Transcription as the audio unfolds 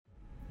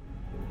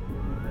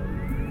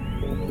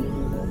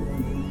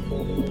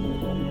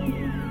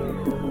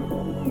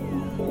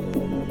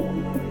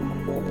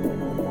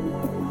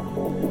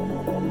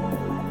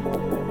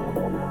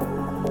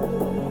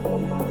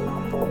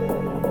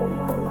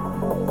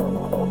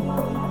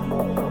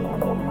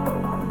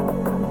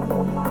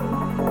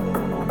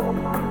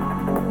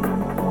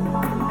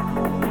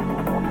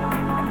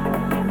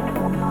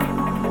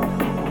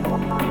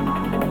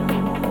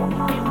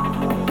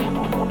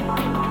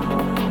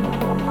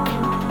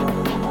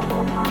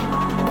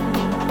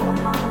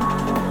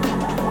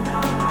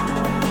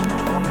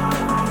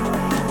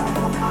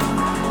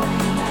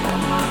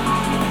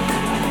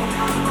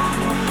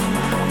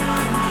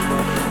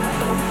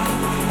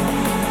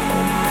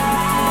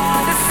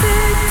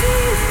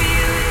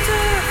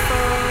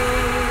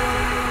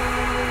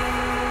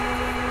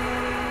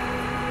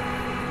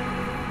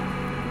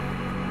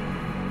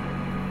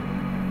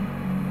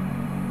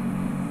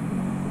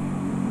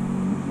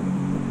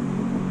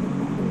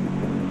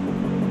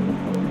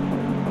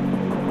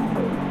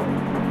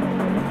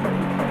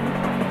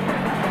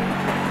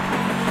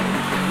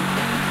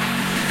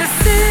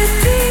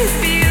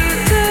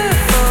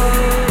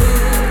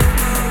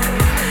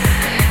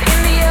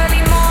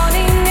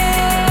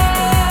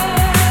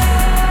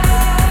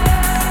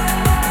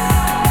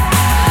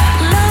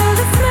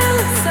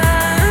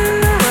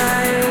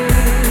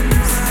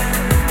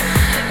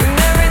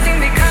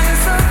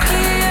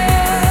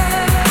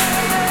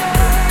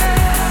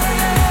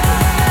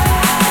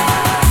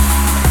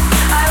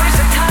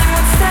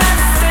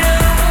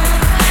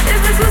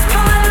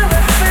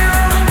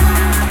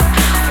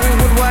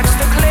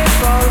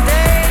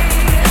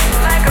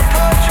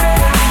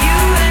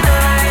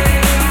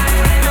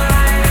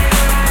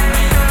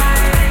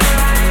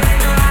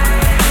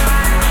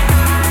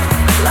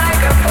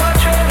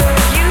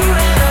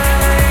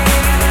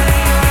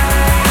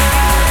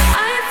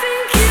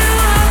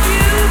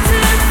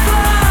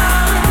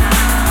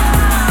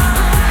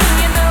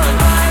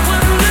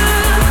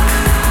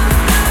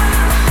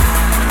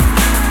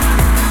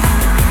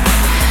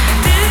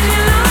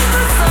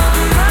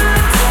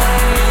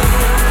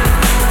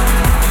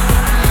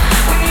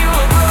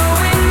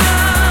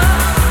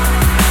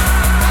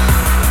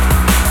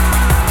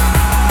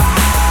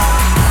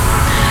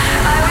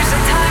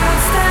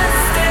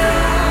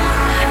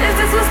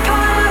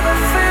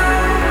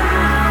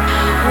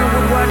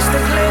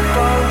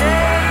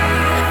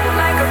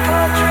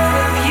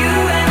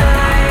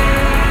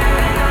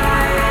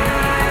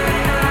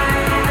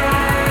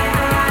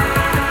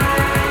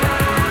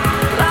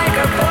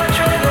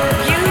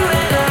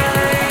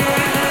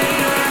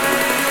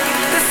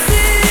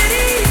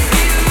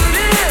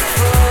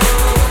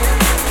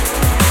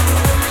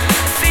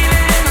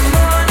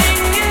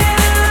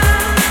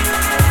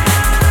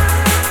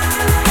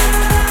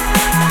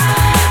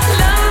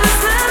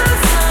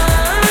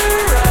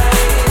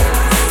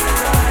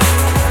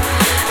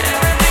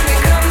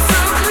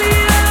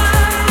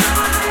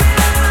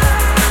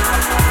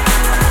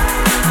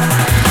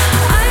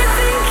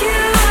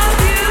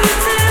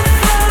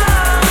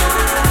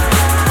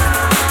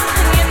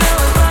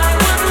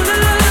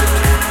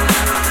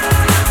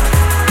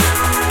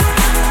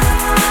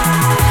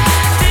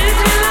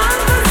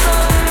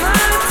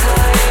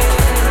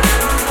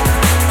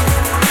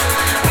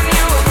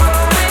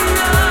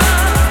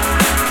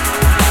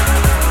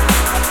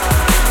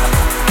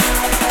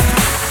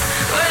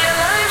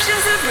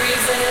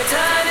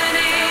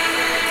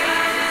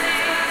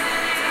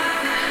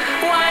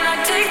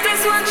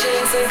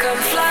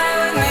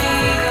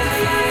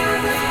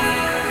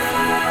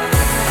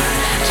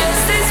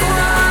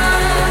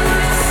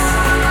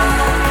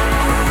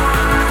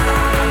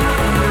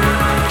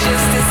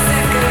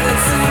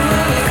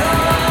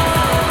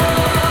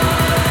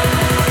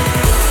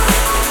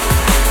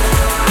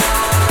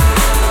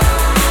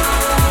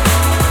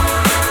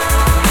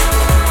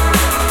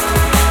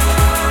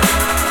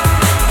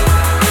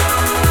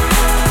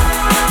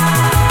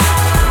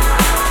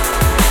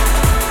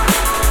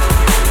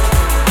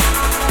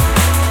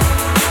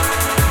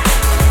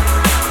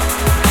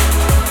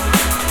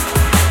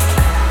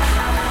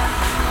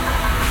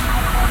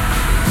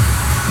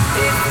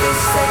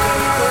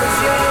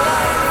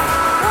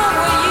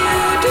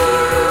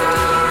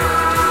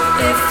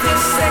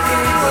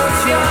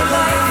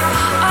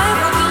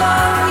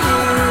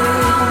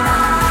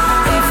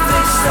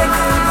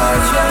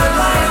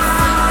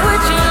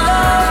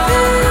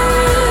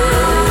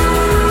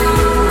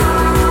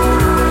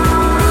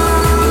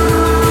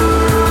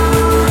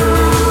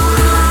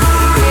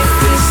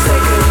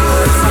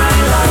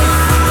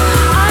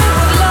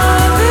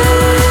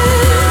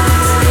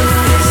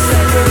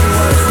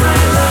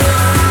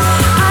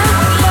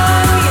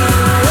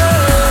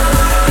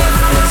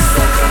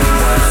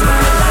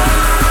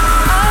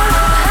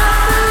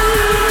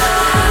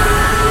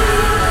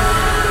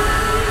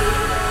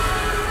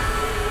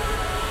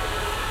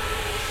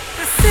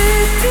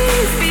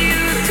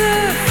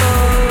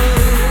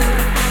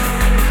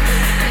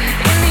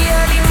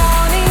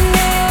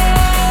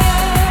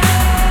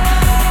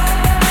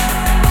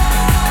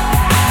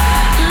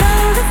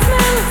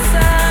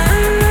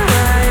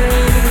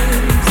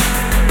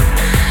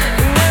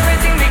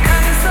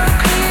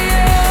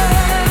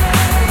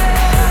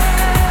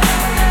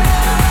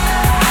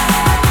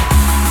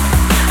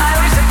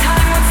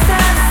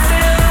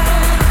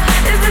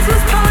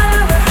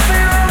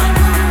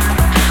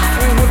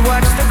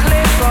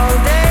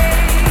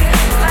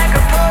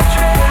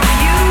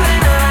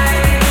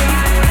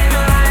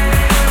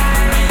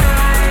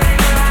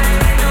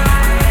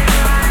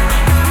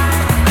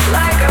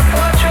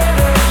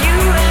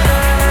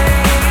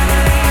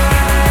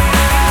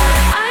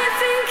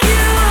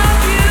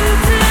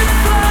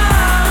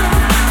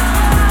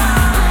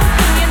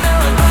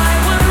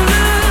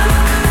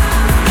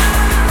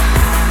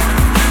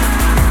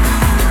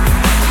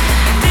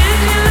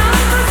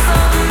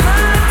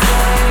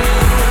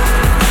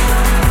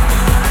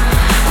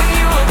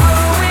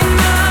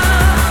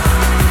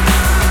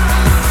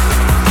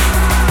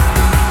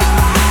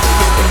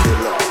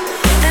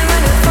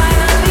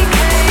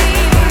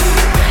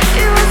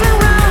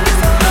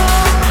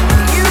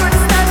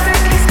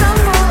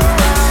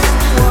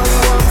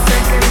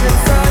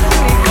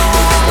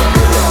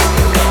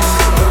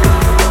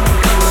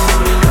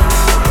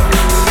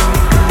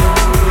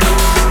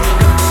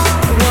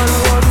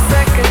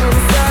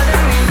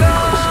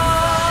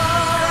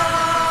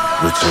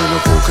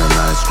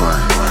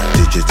grind,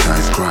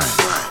 digitized grind.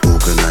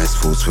 Organized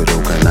fools with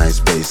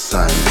organized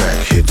baseline. Back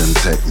hidden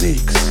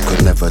techniques,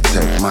 could never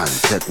tech mine.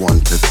 Tech 1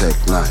 to tech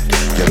 9,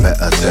 you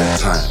better tech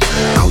time.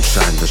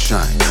 Outshine the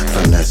shine,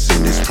 finesse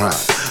in his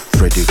prime.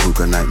 Freddy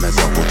Krueger nightmares,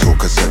 I will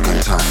talk a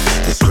second time.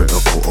 It's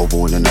critical, a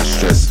warning, I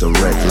stress the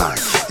red line.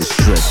 It's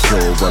dread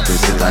pure, weapons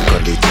in I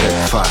got the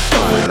tech 5.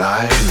 Oh, it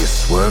lie,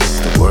 this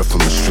works, the word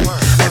from the street.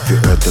 Have you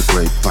heard the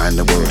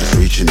grapevine, the world is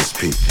reaching its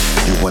peak.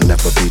 You will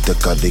never be the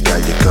gully guy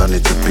you're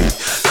gunning to be.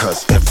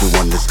 Cause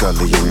everyone is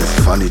gully and it's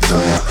funny to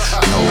me.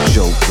 No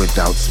joke,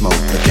 without smoke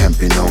there can't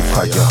be no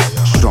fire.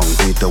 Strong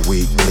beat the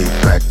weak, lead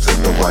back to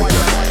the wire.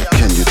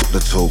 Can you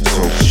the talk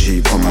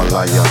cheap, I'm a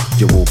liar.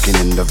 You're walking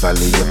in the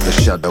valley of the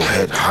shadow,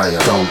 head higher.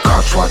 Don't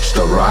catch, watch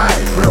the ride,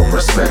 real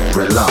respect,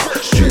 real up.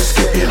 Streets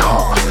getting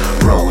hot,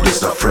 road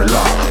is a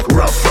thriller.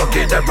 Rough,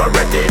 rugged, ever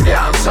ready, the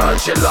answer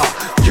chiller.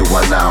 You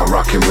are now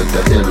rocking with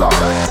the illa.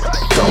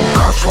 Don't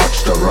catch,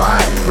 watch the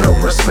ride, real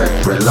respect,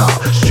 real up.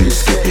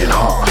 Streets getting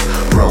hot,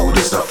 road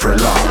is a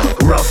thriller.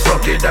 Rough,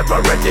 rugged, ever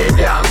ready,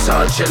 the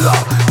answer chiller.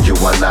 You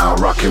are now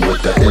rocking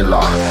with the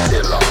illa.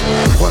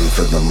 One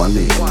for the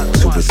money,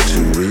 two is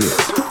too real.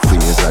 3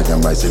 years I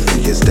am rising,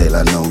 3 years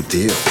daylight, no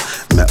deal.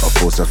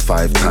 Metaphors are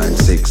 5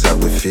 times 6, how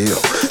we feel.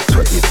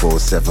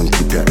 24/7,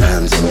 keep your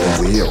hands on the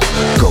wheel.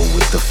 Go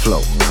with the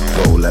flow,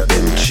 roll, let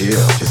them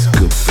chill. It's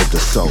good for the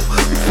soul,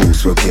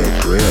 fools will get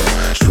grilled.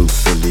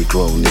 Truthfully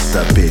grown, it's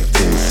a big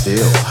thing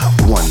still.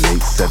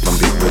 187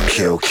 beat will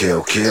kill,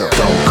 kill, kill.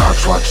 Don't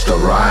catch, watch the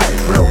ride,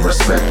 real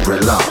respect,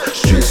 real up.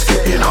 Streets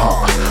getting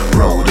hot,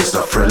 road is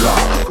a thriller.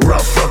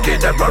 Rough,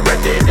 rugged, ever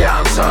ready, the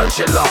answer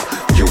chiller.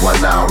 You are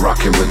now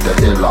rocking with the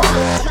illa.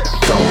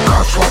 Don't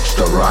catch, watch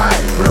the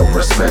ride, real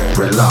respect,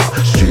 real up.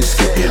 Streets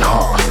getting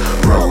hot,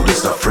 road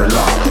is a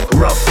thriller.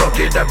 Rough,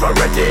 rugged, ever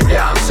ready, the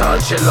answer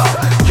chiller.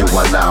 You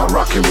are now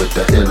rocking with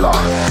the illa.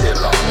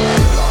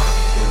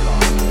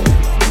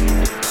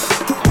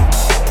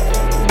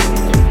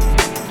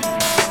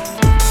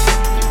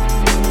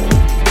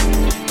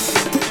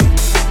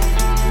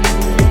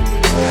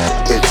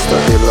 It's the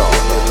illa.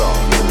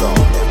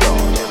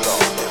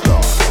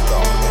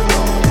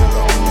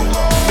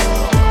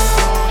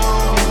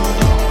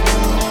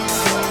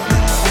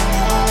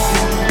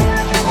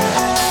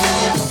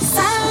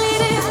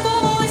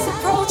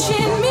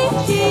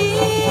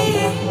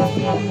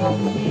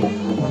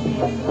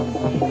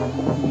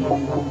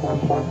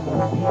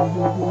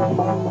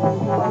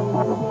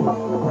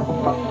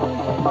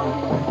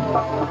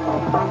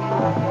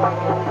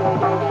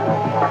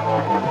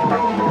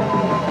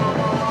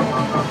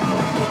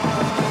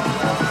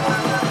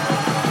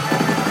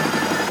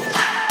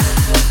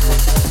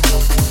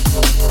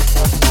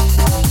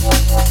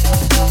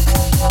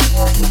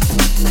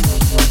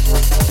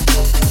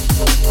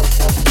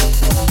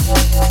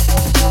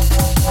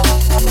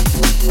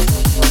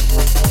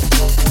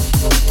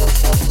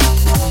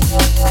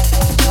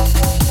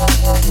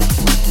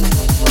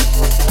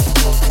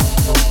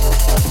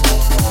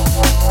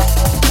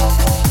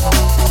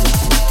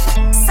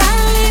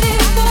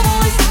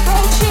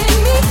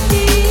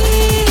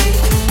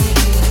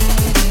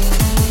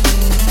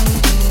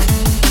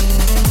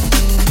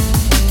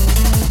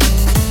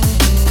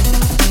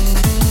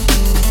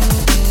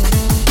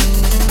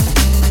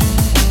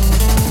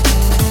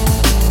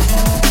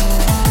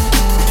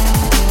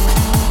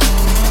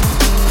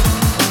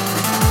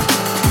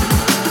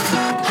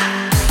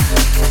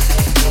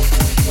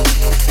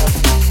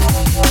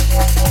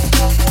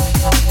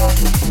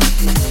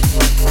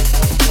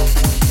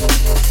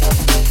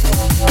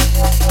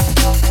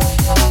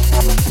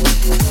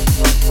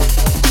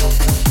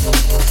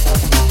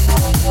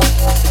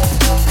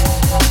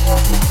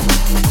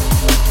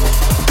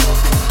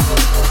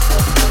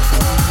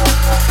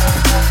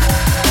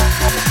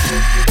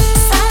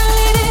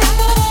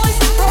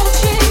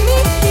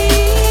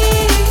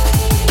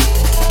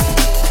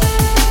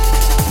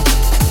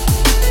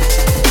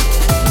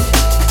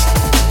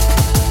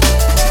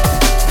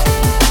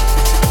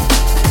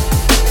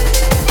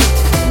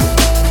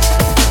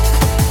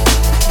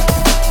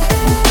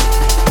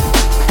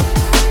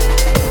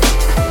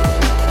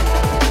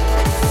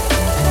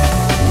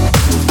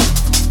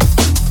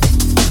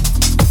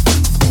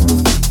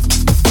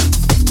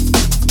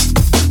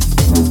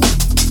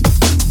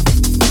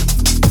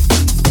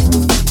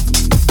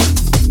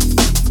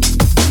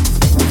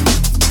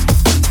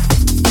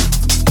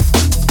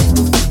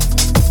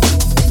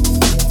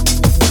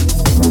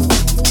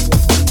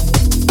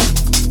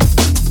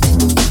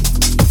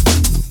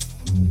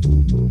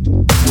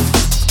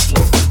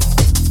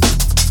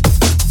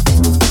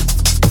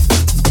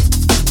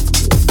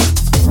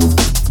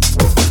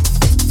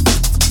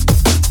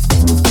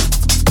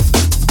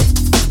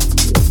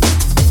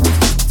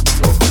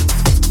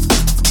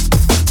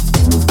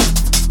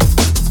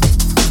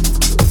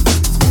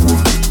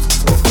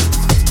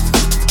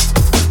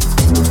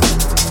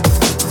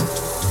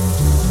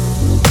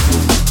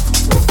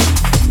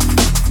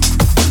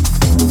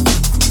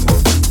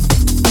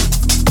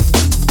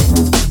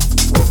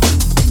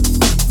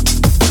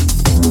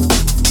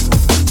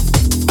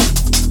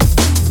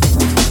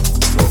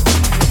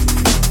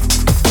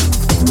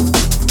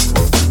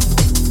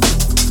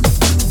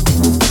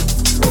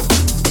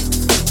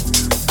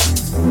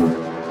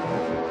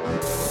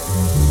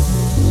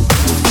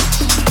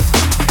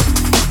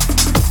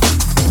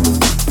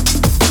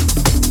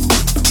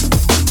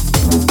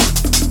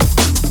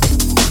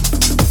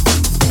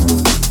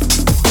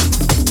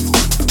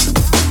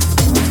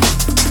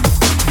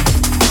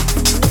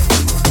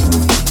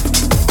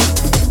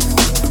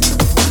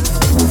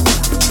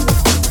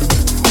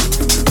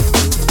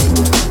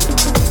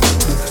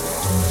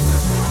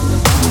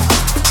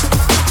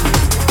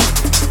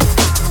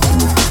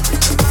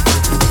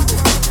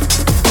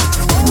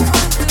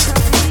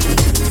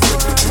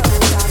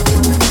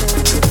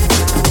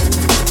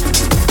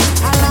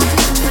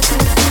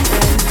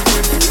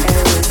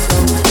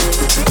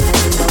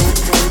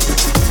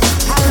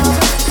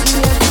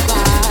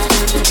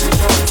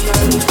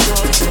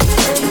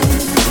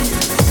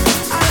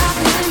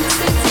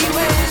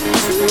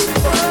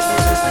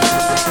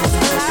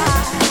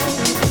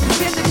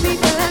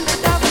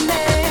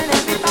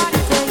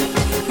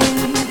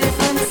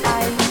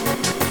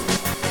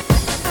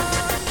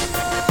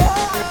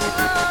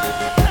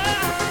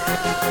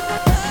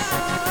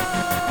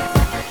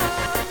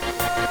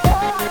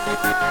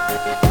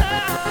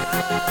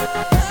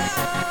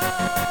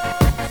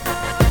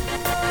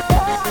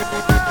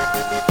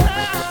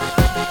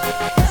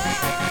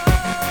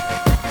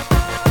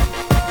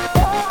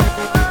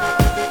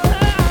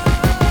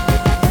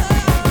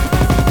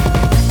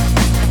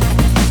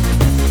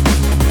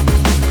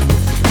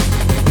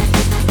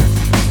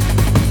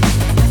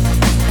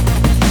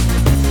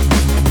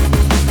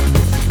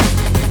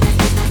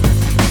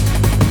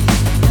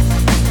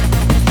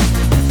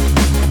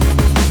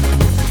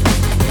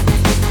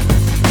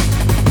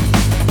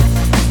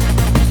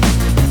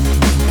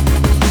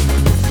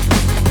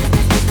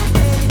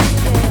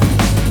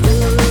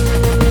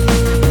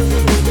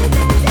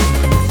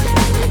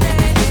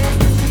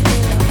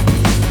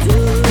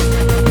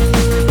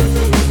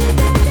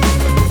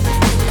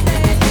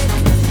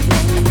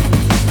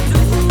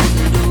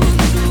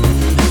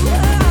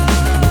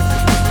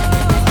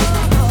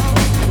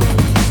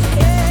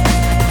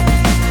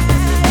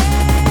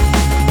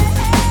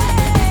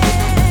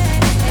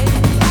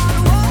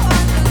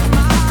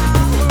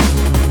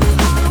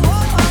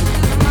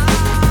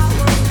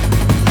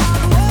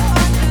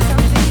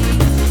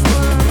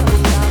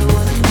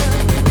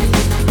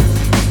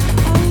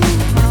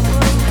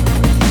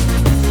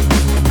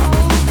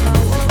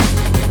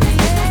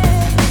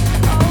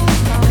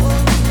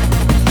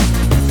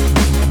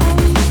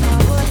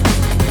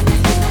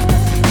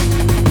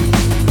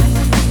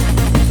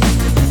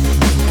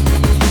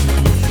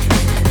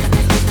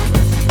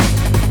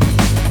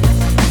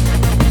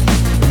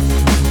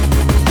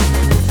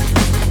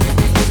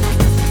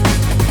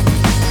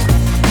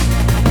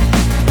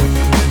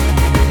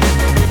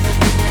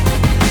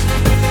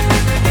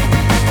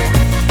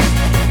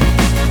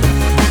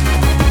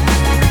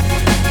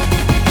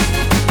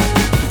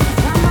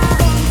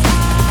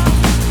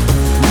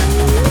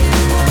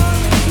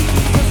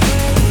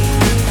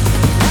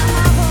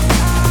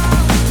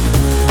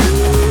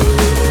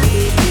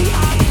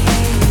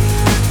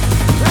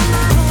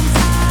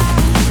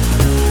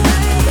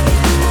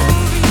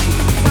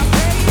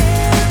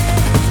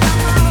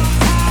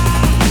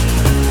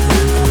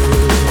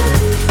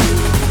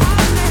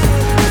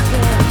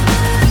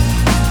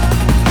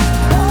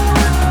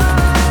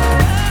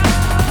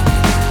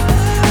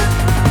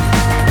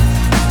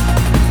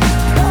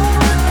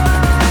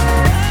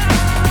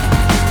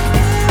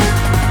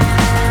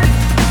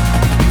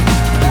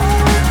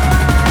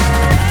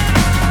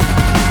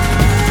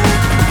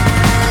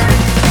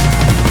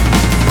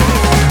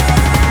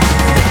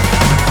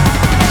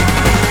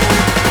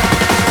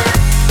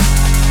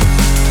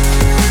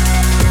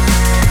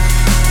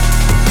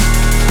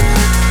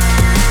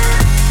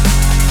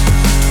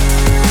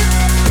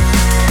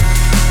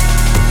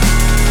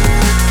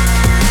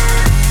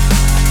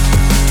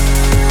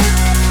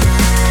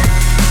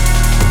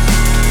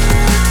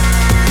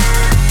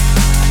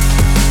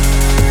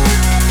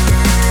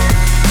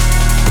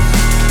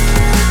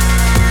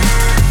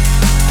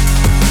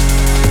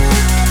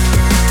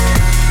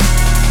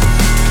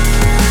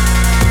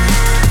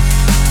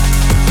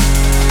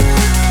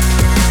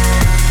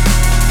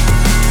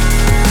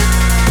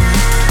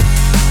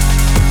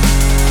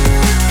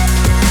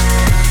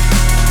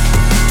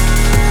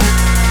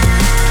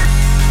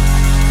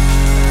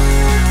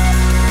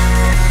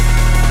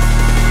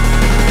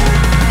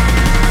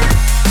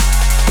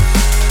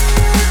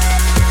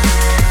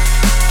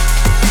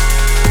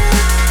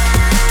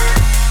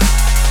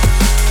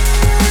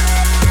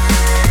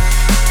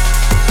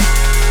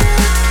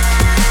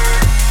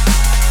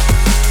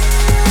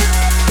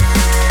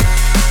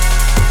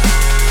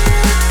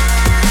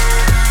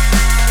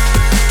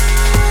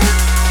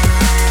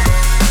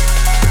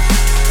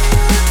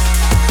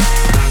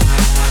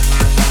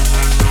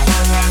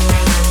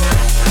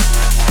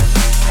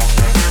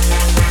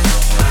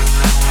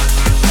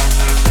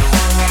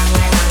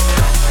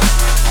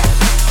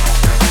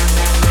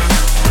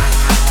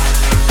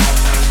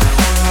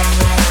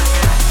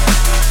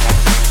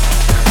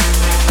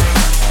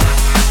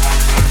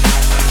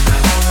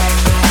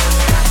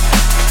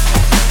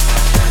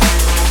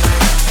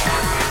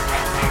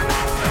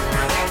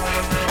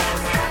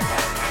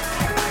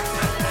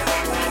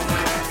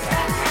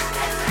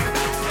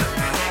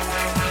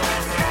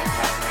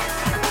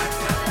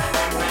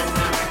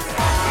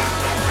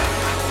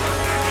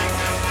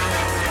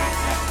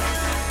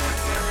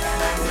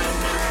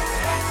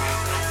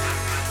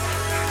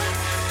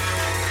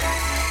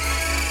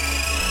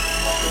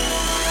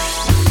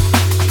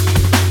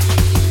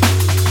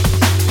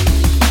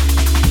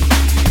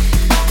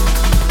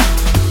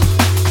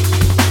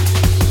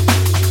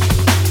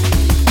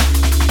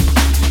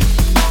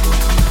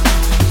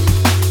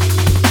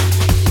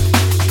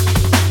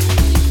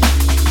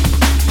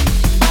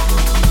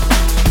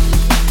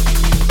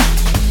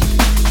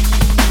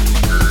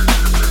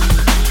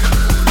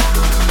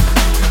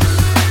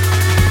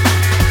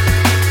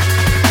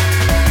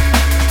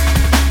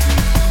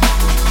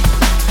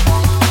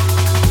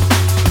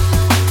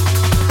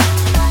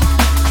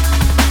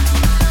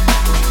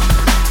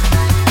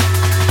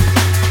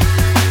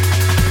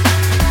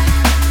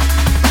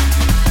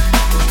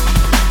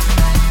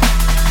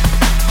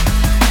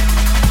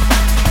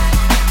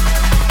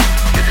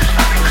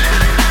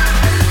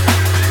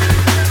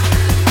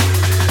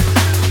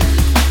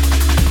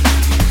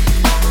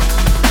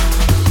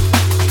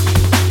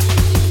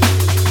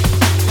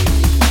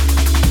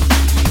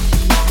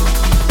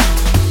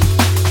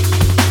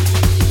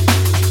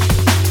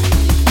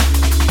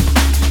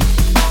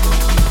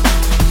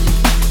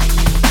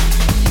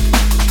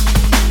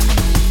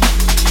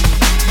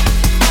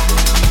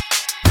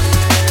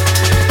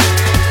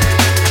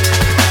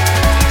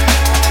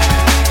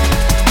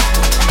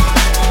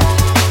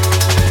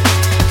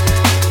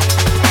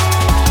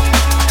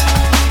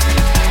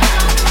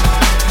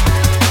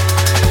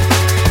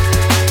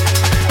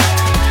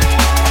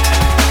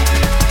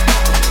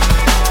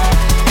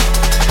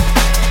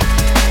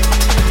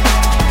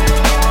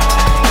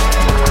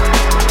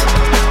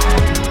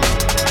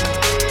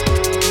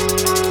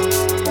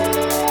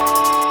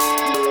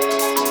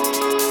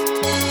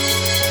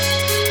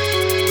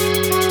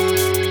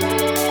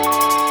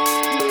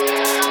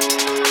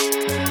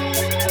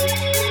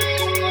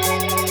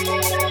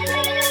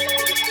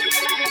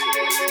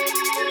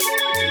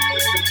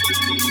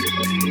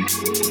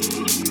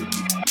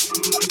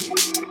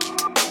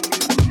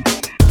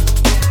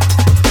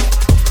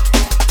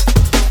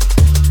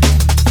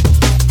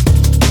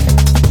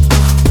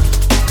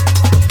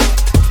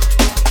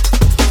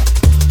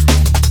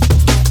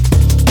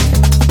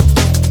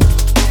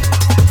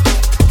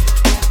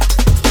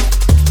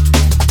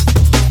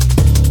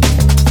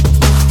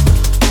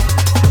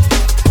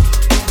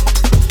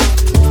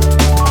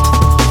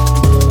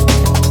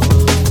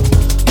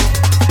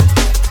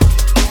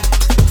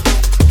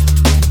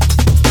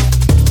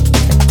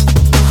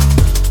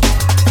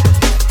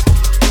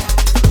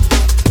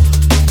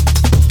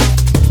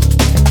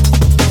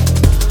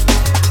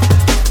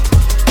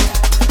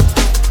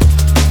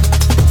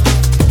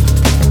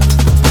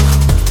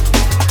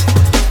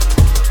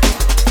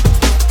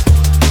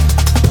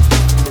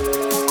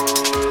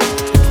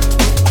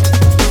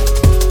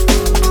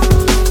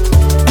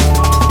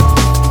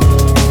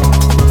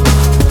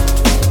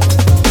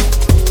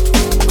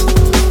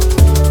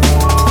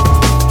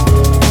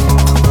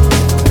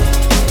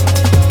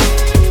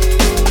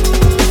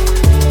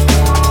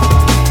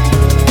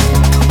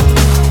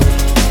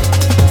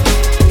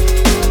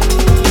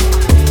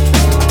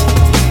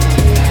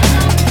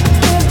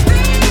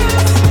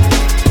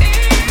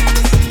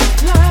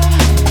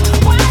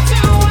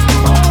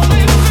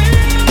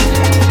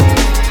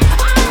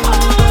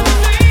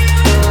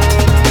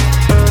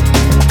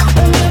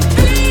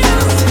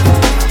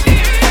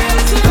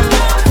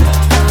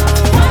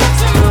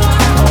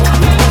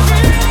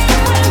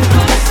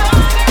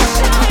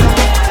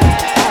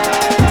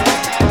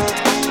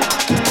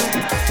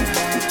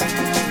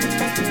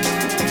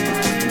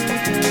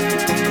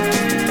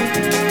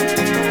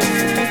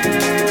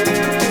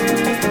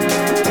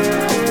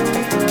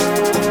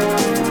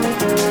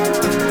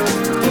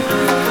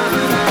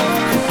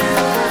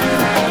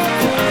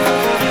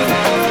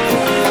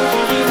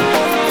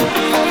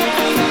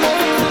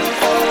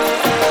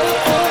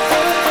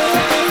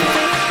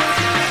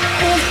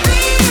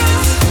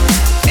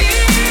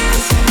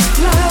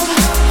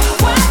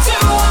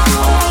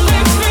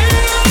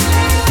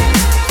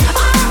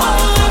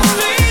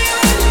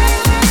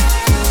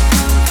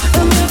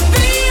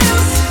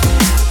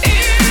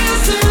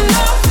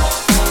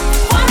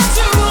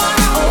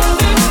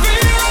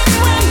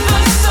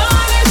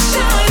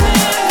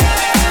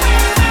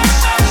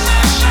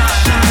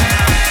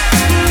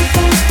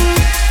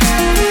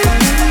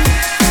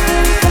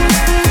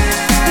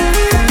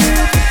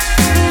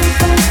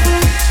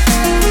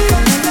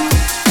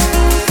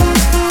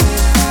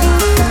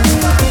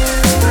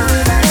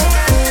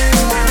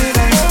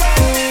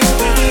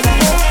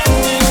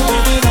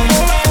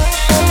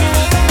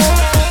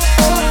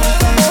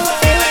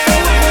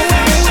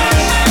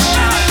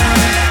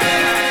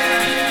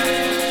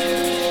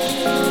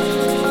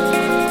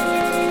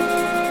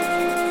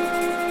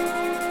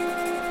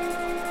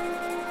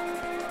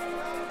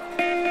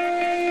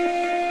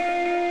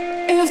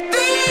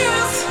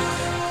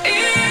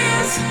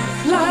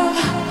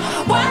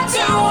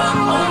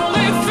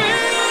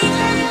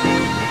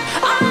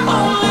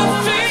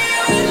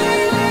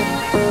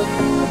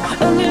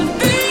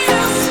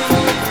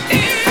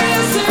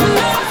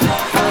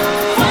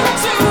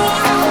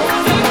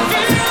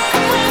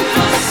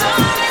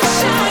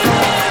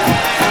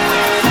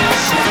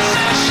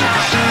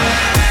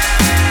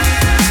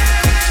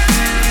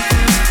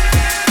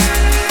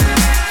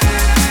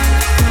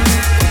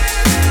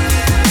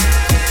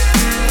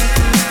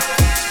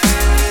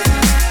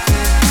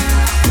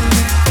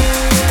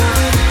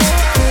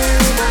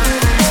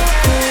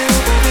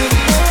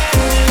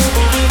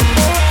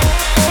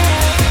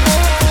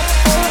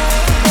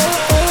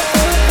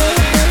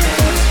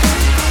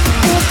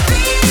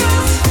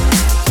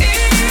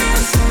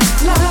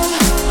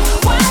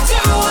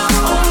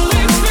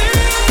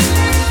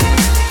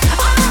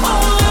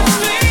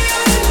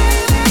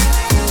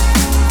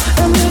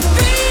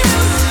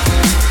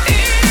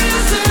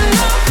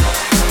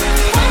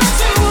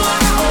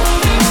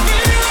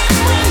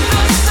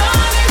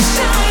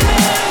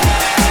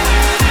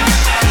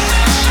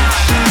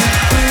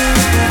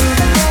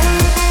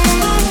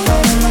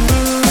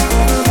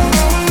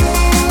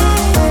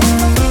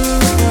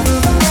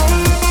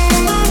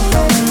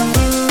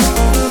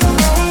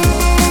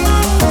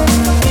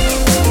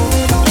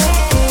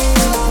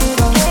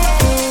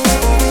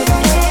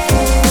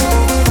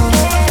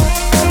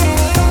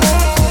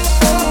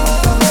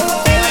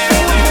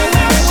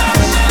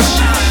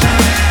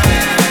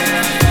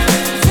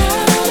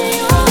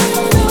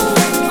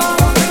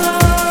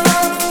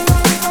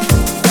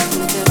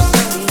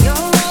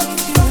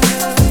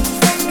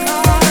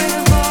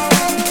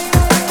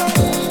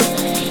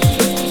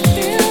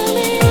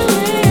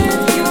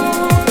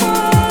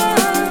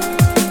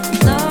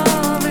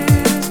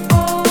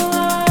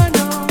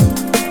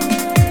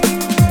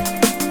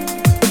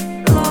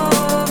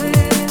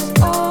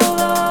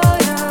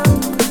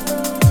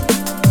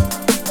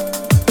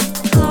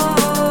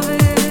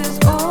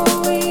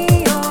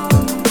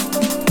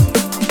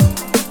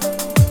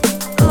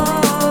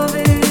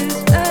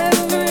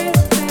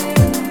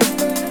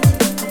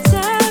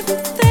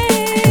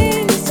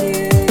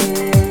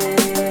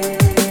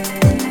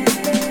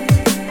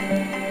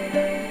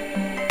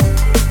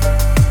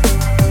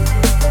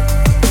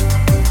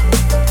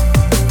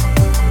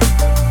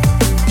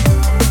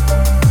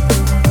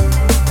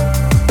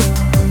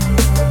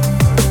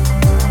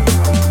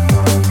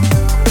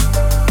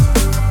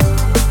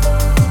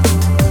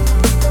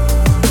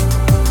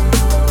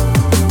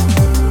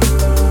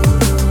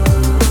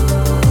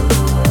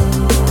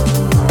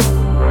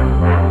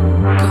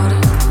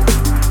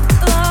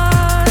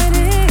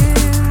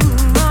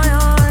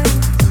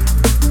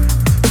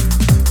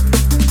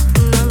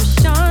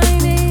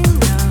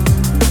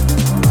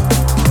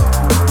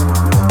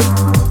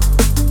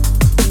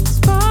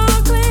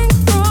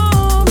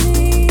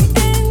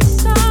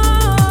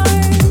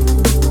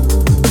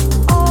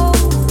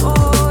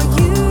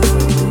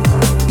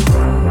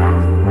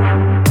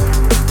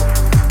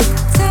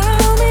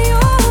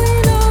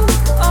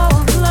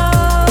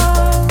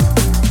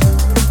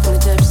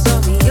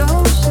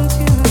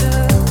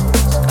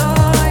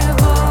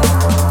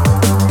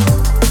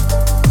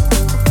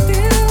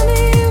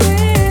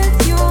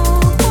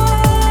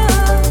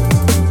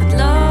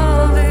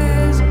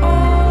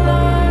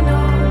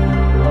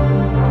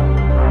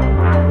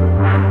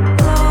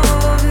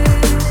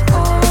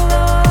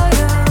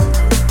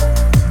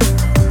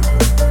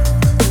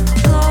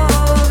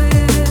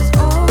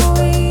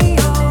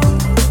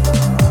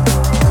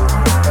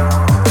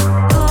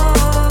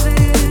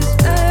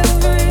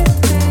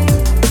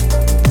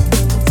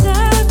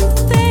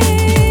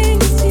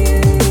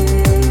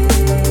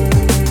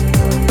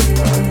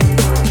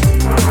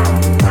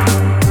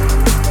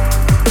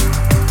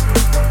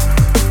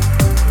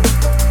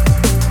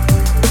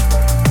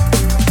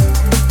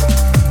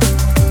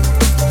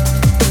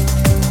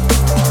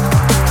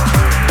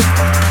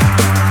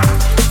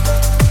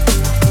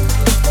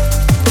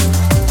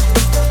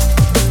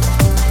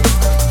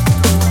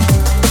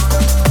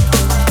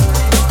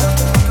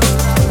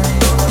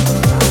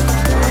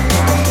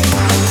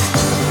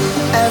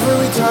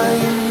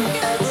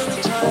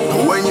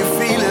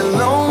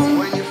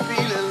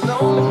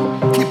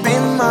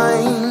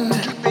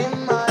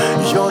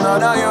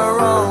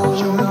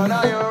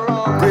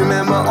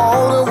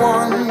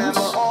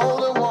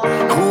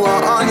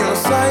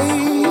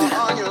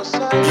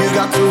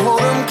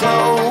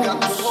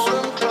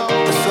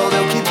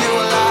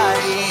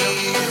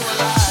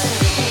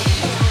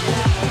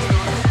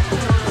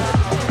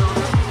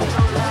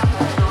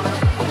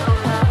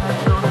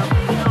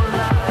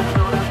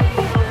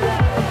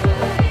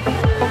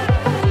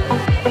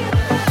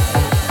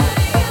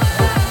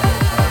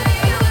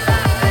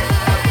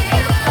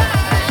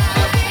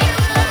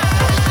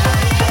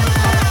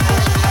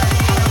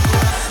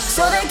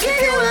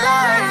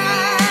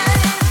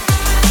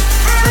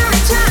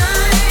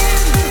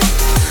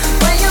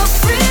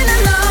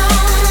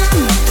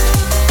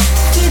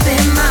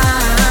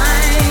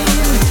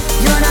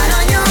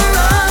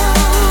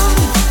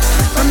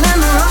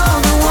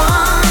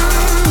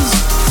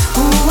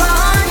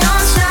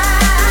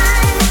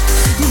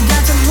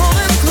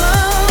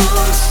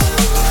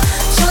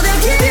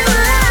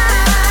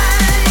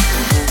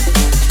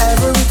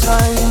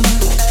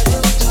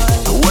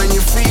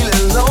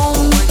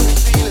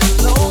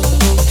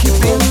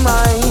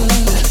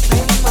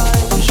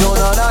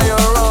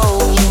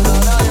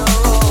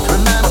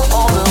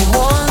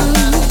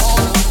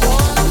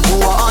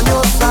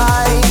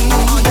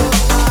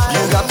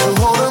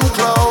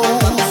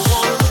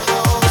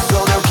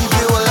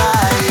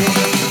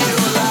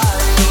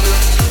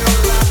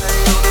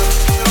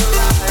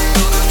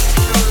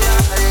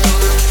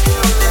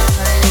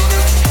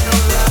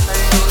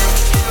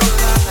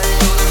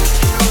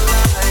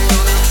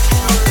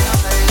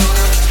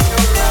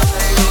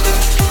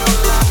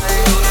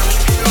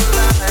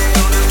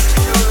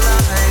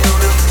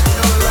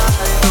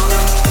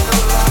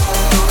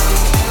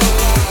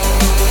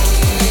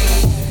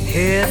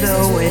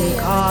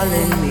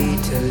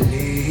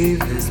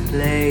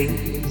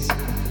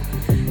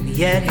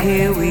 Yet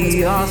here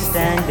we are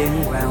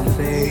standing round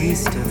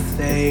face to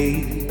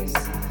face.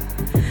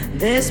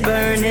 This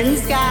burning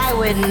sky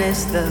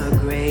witnessed the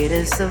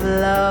greatest of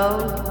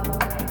love.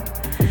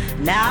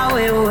 Now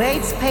it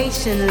waits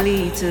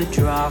patiently to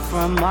draw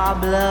from our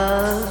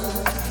blood.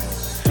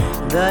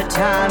 The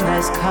time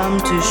has come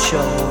to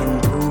show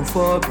and prove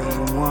for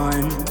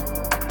everyone.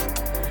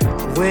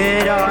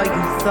 With all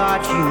you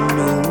thought you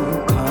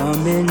knew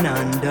coming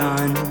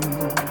undone.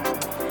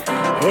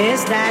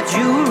 Is that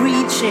you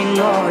reaching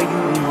or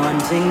you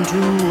wanting to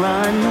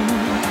run?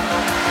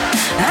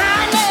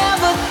 I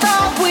never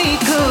thought we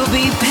could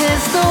be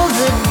pistols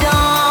at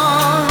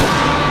dawn.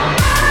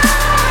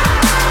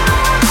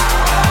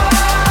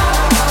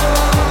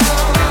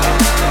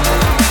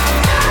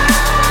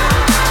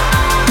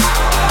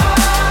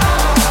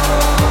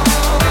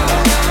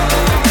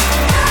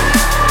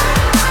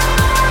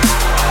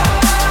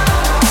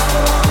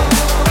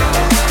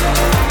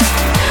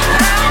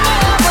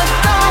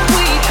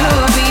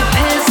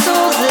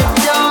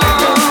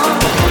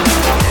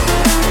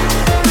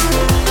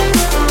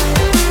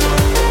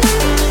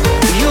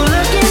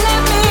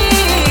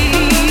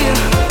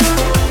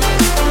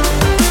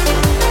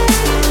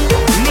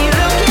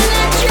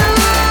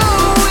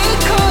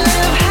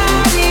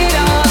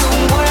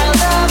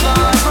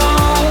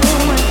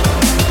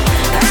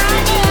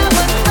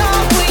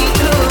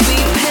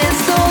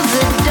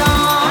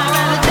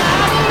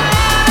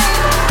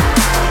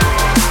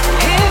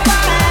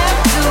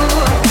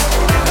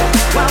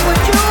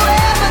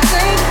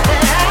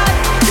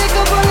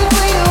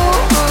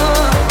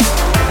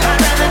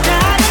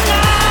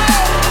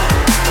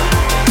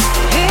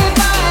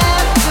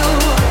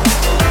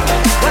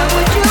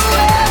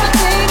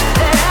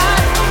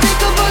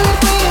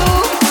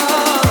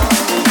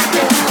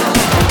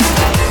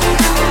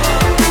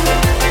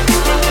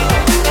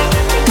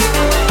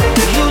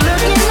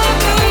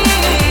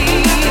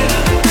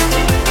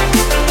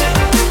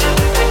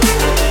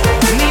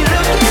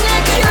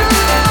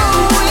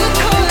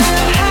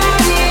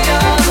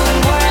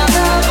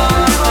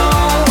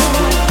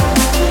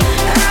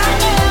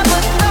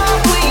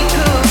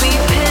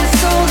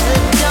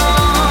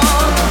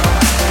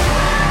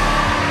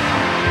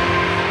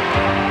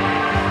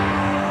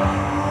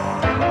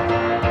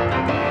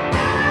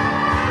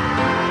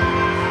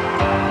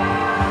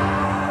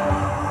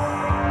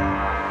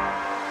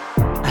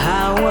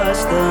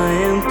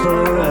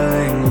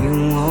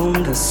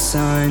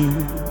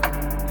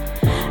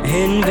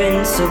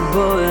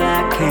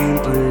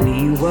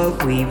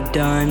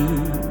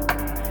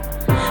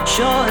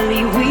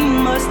 Surely we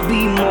must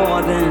be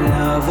more than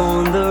love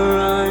on the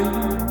run.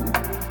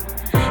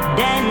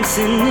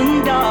 Dancing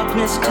in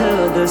darkness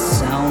to the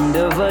sound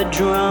of a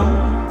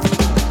drum.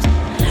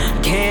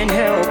 Can't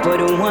help but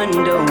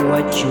wonder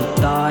what you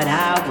thought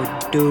I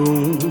would do.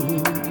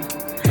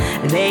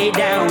 Lay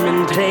down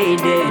and play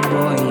dead,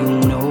 boy, you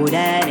know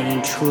that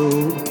ain't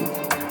true.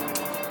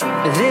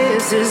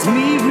 This is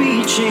me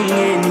reaching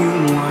and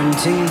you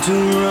wanting to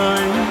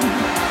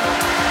run.